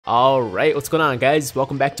Alright, what's going on guys?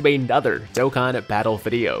 Welcome back to another Dokkan battle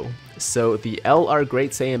video. So the LR Great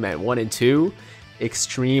Saiyaman 1 and 2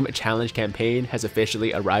 Extreme Challenge campaign has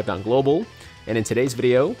officially arrived on Global, and in today's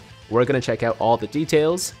video, we're going to check out all the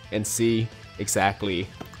details and see exactly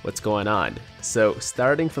what's going on. So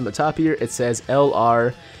starting from the top here, it says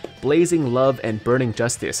LR Blazing Love and Burning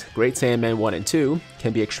Justice Great Saiyaman 1 and 2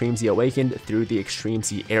 can be Extreme Z awakened through the Extreme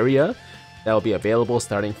Z area. That will be available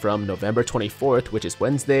starting from November 24th, which is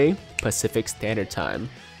Wednesday, Pacific Standard Time.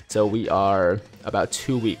 So we are about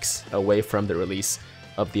 2 weeks away from the release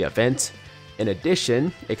of the event. In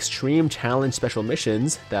addition, Extreme Challenge special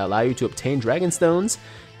missions that allow you to obtain Dragon Stones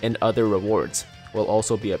and other rewards will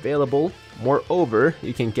also be available. Moreover,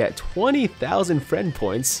 you can get 20,000 friend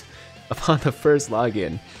points upon the first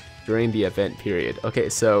login during the event period. Okay,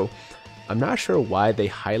 so I'm not sure why they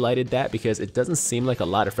highlighted that because it doesn't seem like a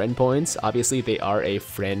lot of friend points. Obviously, they are a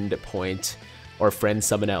friend point or friend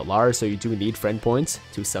summon LR, so you do need friend points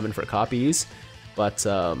to summon for copies. But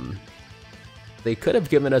they could have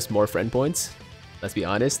given us more friend points, let's be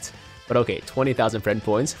honest. But okay, 20,000 friend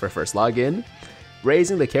points for first login. Raise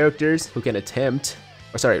the characters who can attempt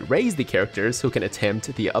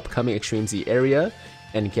the upcoming Extreme Z area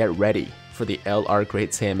and get ready for the LR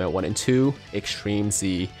Great Saiyaman 1 and 2 Extreme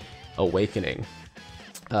Z Awakening.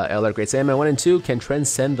 LR Great Saiyaman 1 and 2 can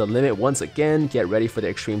transcend the limit once again. Get ready for the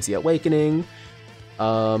Extreme Z Awakening.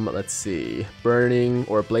 Let's see. Burning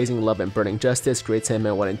or Blazing Love and Burning Justice Great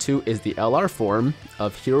Saiyaman 1 and 2 is the LR form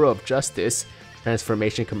of Hero of Justice.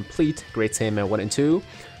 Transformation complete Great Saiyaman 1 and 2,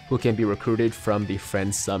 who can be recruited from the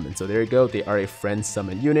Friend Summon. So there you go. They are a Friend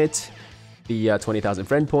Summon unit. The 20,000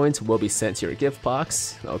 friend points will be sent to your gift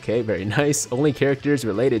box. Okay, very nice. Only characters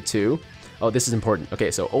related to... Oh, this is important. Okay,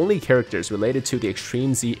 so only characters related to the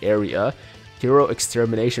Extreme Z area Hero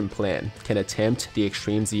Extermination Plan can attempt the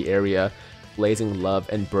Extreme Z area Blazing Love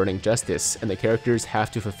and Burning Justice, and the characters have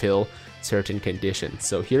to fulfill certain conditions.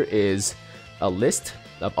 So here is a list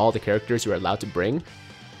of all the characters you're allowed to bring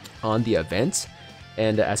on the event,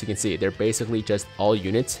 and as you can see, they're basically just all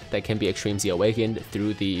units that can be Extreme Z awakened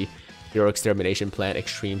through the Hero Extermination Plan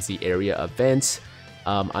Extreme Z area event.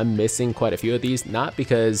 I'm missing quite a few of these, not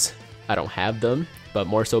because I don't have them, but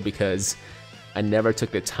more so because I never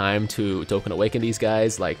took the time to Dokkan Awaken these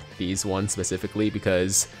guys, like these ones specifically,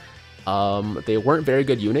 because they weren't very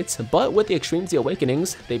good units, but with the Extreme Z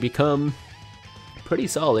Awakenings, they become pretty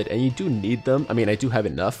solid, and you do need them. I mean, I do have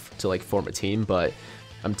enough to like form a team, but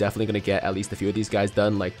I'm definitely going to get at least a few of these guys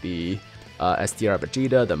done, like the STR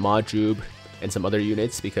Vegeta, the Majub, and some other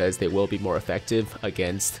units, because they will be more effective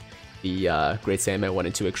against the Great Saiyaman 1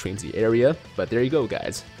 and 2 Extreme Z area. But there you go,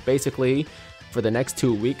 guys. Basically, for the next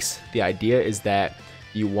 2 weeks, the idea is that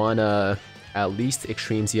you want to at least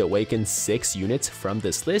Extreme Z awaken 6 units from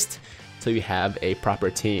this list, so you have a proper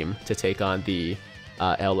team to take on the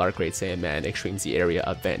LR Great Saiyaman Extreme Z area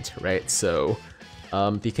event, right? So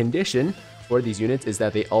the condition for these units is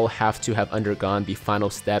that they all have to have undergone the final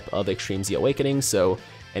step of Extreme Z awakening, so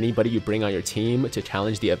anybody you bring on your team to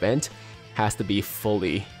challenge the event has to be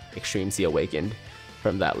fully Extreme Z awakened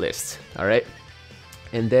from that list. Alright,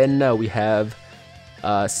 and then we have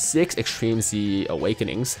 6 Extreme Z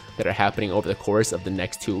awakenings that are happening over the course of the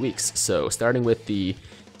next 2 weeks. So starting with the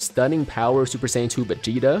Stunning Power Super Saiyan 2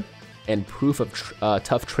 Vegeta and Proof of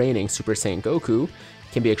Tough Training Super Saiyan Goku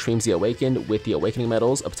can be Extreme Z awakened with the awakening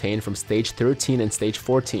medals obtained from stage 13 and stage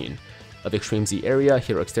 14 of Extreme Z area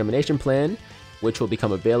Hero Extermination Plan, which will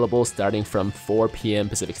become available starting from 4 PM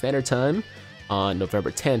Pacific Standard Time on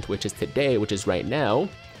November 10th, which is today, which is right now.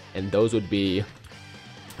 And those would be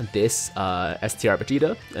this STR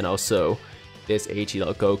Vegeta and also this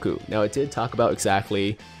HEL Goku. Now, I did talk about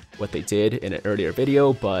exactly what they did in an earlier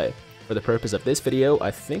video, but for the purpose of this video, I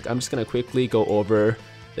think I'm just going to quickly go over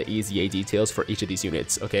the EZA details for each of these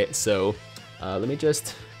units. Okay, so let me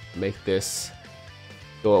just make this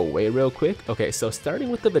go away real quick. Okay, so starting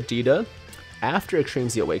with the Vegeta, after Extreme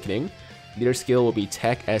Z Awakening, leader skill will be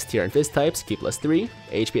Tech, STR, and Fist types, Ki +3,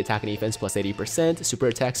 HP attack and defense plus 80%, super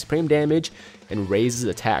attack supreme damage, and raises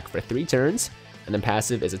attack for 3 turns. And then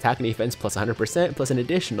passive is attack and defense plus 100%, plus an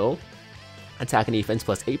additional attack and defense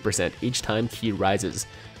plus 8% each time Ki rises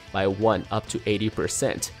by 1 up to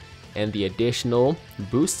 80%. And the additional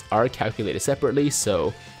boosts are calculated separately,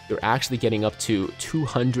 so you're actually getting up to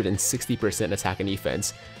 260% attack and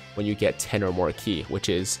defense when you get 10 or more Ki, which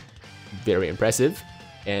is very impressive.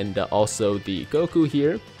 And also the Goku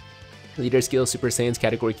here, leader skill Super Saiyan's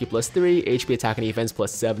category Ki +3, HP attack and defense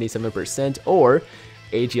plus 77%, or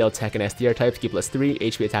AGL Tech and STR types Ki +3,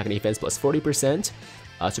 HP attack and defense plus 40%.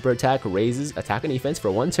 Super attack raises attack and defense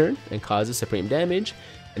for 1 turn and causes supreme damage.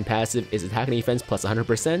 And passive is attack and defense plus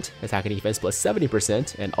 100%, attack and defense plus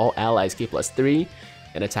 70%, and all allies get plus 3,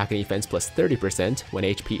 and attack and defense plus 30% when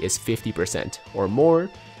HP is 50% or more,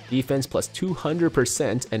 defense plus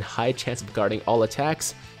 200%, and high chance of guarding all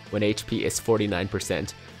attacks when HP is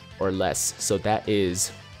 49% or less. So that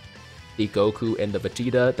is the Goku and the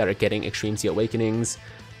Vegeta that are getting Extreme Z Awakenings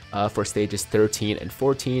for stages 13 and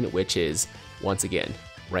 14, which is, once again,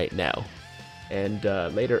 right now. And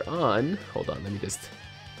later on, hold on, let me just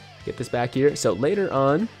get this back here. So later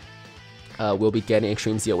on, we'll be getting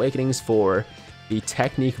Extreme Z Awakenings for the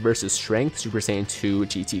Technique versus Strength Super Saiyan 2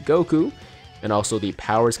 GT Goku, and also the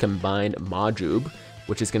Powers Combined Majub,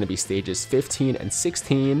 which is going to be stages 15 and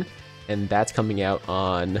 16, and that's coming out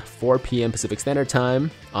on 4 p.m. Pacific Standard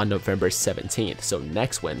Time on November 17th, so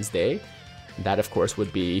next Wednesday. That, of course,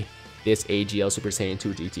 would be this AGL Super Saiyan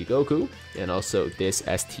 2 GT Goku, and also this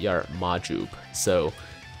STR Majub. So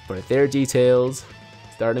for their details,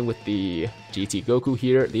 starting with the GT Goku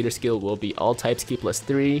here, leader skill will be all types Ki plus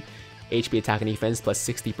 3, HP attack and defense plus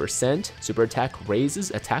 60%, super attack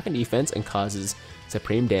raises attack and defense and causes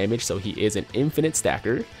supreme damage, so he is an infinite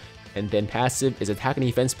stacker. And then passive is attack and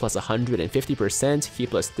defense plus 150%, Ki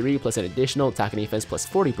plus 3 plus an additional attack and defense plus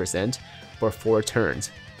 40% for 4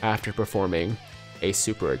 turns after performing a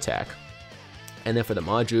super attack. And then for the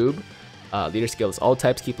Majub, leader skill is all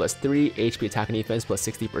types Ki plus 3, HP attack and defense plus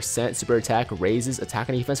 60%, super attack raises attack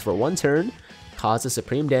and defense for 1 turn, causes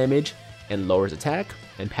supreme damage, and lowers attack.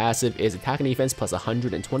 And passive is attack and defense plus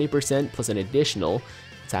 120% plus an additional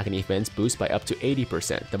attack and defense boost by up to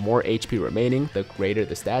 80%. The more HP remaining, the greater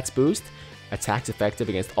the stats boost. Attacks effective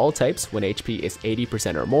against all types when HP is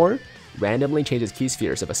 80% or more. Randomly changes key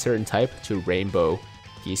spheres of a certain type to rainbow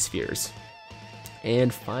key spheres.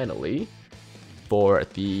 And finally, for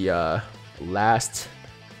the last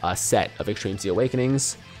set of Extreme Z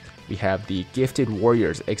Awakenings, we have the Gifted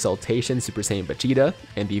Warriors Exaltation Super Saiyan Vegeta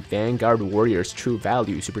and the Vanguard Warriors True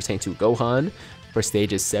Value Super Saiyan 2 Gohan for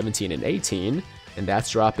stages 17 and 18, and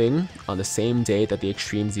that's dropping on the same day that the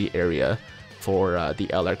Extreme Z area for the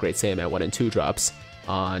LR Great Saiyaman 1 and 2 drops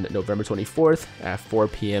on November 24th at 4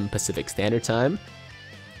 p.m. Pacific Standard Time.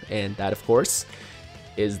 And that, of course,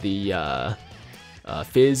 is the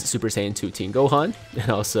Fizz Super Saiyan 2 Teen Gohan,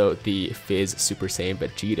 and also the Fizz Super Saiyan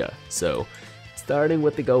Vegeta. So, starting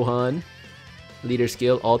with the Gohan, leader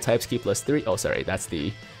skill, all types Ki plus 3. Oh, sorry, that's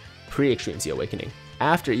the pre-Extreme Z Awakening.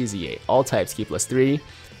 After EZA, all types Ki plus 3,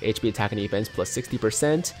 HP attack and defense plus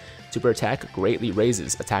 60%, super attack greatly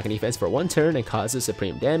raises attack and defense for 1 turn and causes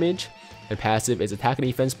supreme damage, and passive is attack and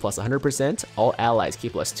defense plus 100%, all allies Ki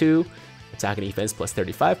plus 2, attack and defense plus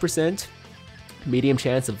 35%, medium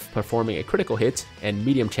chance of performing a critical hit, and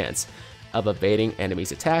medium chance of evading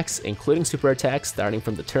enemies' attacks, including super attacks starting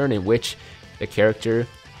from the turn in which the character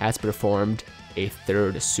has performed a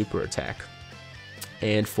 3rd super attack.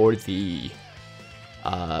 And for the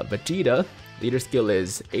Vegeta, leader skill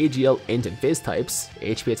is AGL, Int, and Fizz types,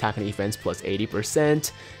 HP attack and defense plus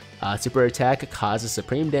 80%, super attack causes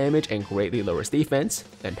supreme damage and greatly lowers defense,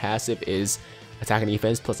 and passive is attack and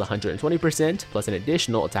defense plus 120%, plus an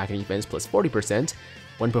additional attack and defense plus 40%.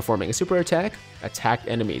 When performing a super attack, attacked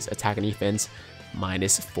enemies attack and defense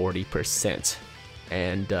minus 40%.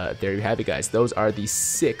 And there you have it, guys. Those are the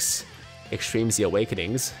 6 Extreme Z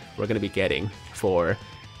Awakenings we're going to be getting for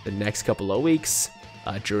the next couple of weeks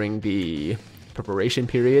during the preparation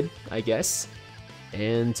period, I guess.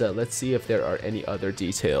 And let's see if there are any other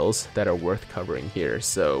details that are worth covering here.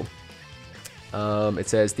 So it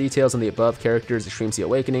says details on the above characters' Extreme Z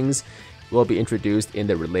Awakenings will be introduced in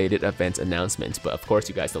the related event announcement. But of course,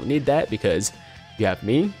 you guys don't need that because you have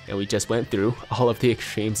me, and we just went through all of the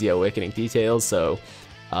Extreme Z Awakening details. So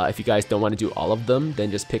if you guys don't want to do all of them,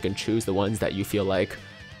 then just pick and choose the ones that you feel like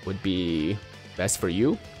would be best for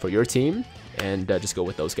you, for your team, and just go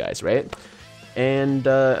with those guys, right? And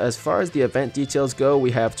as far as the event details go,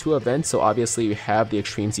 we have 2 events. So obviously we have the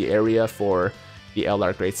Extreme Z area for the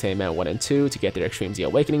LR Great Saiyaman 1 and 2 to get their Extreme Z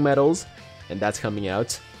Awakening medals, and that's coming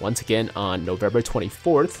out once again on November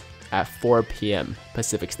 24th at 4 p.m.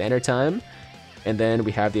 Pacific Standard Time. And then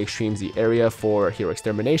we have the Extreme Z area for Hero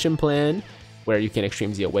Extermination Plan, where you can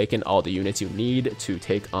Extreme Z Awaken all the units you need to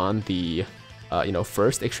take on the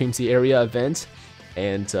first Extreme Z area event.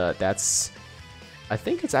 And that's, I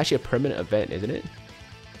think it's actually a permanent event, isn't it?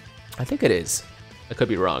 I think it is. I could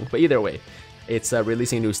be wrong, but either way, it's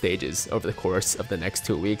releasing new stages over the course of the next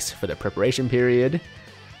 2 weeks for the preparation period.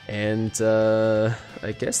 And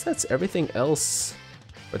I guess that's everything else,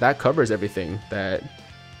 but that covers everything that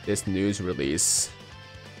this news release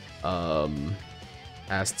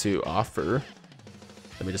has to offer.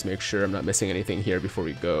 Let me just make sure I'm not missing anything here before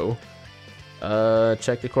we go.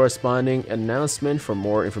 Check the corresponding announcement for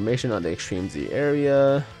more information on the Extreme Z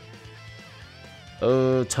area.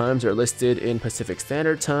 Times are listed in Pacific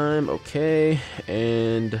Standard Time. Okay,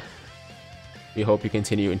 and we hope you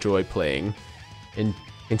continue to enjoy playing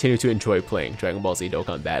Dragon Ball Z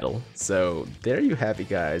Dokkan Battle. So there you have it,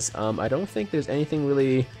 guys. I don't think there's anything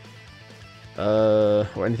really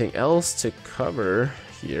or anything else to cover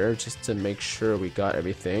here, just to make sure we got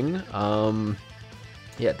everything.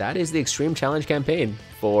 Yeah, that is the Extreme Challenge campaign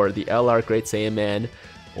for the LR Great Saiyaman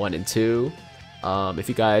 1 and 2. If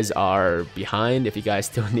you guys are behind, if you guys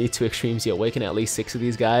still need to Extreme Z Awaken at least 6 of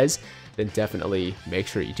these guys, then definitely make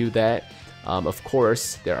sure you do that. Of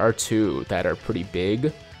course, there are 2 that are pretty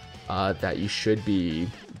big that you should be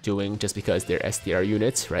doing just because they're SDR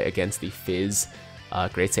units, right, against the Fizz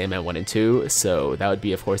Great Saiyaman 1 and 2. So that would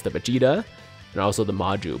be, of course, the Vegeta, and also the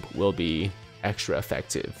Majub will be extra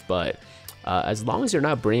effective. But as long as you're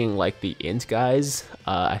not bringing like the int guys,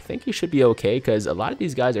 I think you should be okay, because a lot of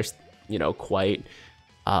these guys are, you know, quite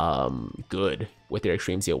good with their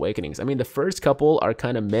Extreme Z Awakenings. I mean, the first couple are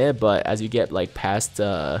kind of meh, but as you get like past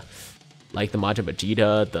like the Majin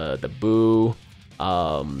Vegeta, the Buu,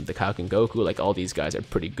 the Kaioken Goku, like all these guys are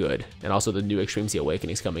pretty good, and also the new Extreme Z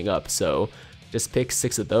Awakenings coming up. So just pick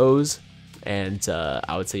 6 of those, and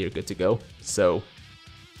I would say you're good to go. So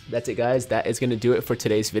that's it, guys. That is gonna do it for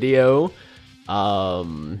today's video. I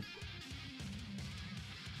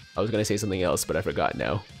was gonna say something else, but I forgot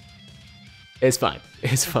now. It's fine.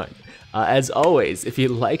 It's fine. As always, if you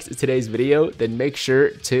liked today's video, then make sure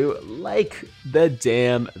to like the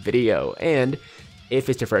damn video. And if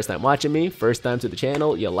it's your first time watching me, first time to the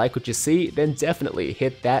channel, you like what you see, then definitely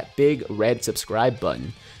hit that big red subscribe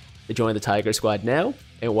button to join the Tiger Squad now.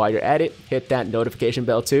 And while you're at it, hit that notification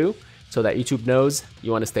bell too, so that YouTube knows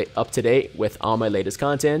you want to stay up to date with all my latest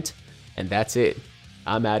content. And that's it.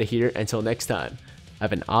 I'm out of here until next time.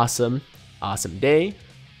 Have an awesome, awesome day.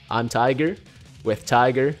 I'm Tiger with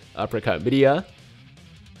Tiger Uppercut Media,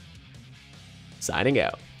 signing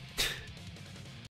out.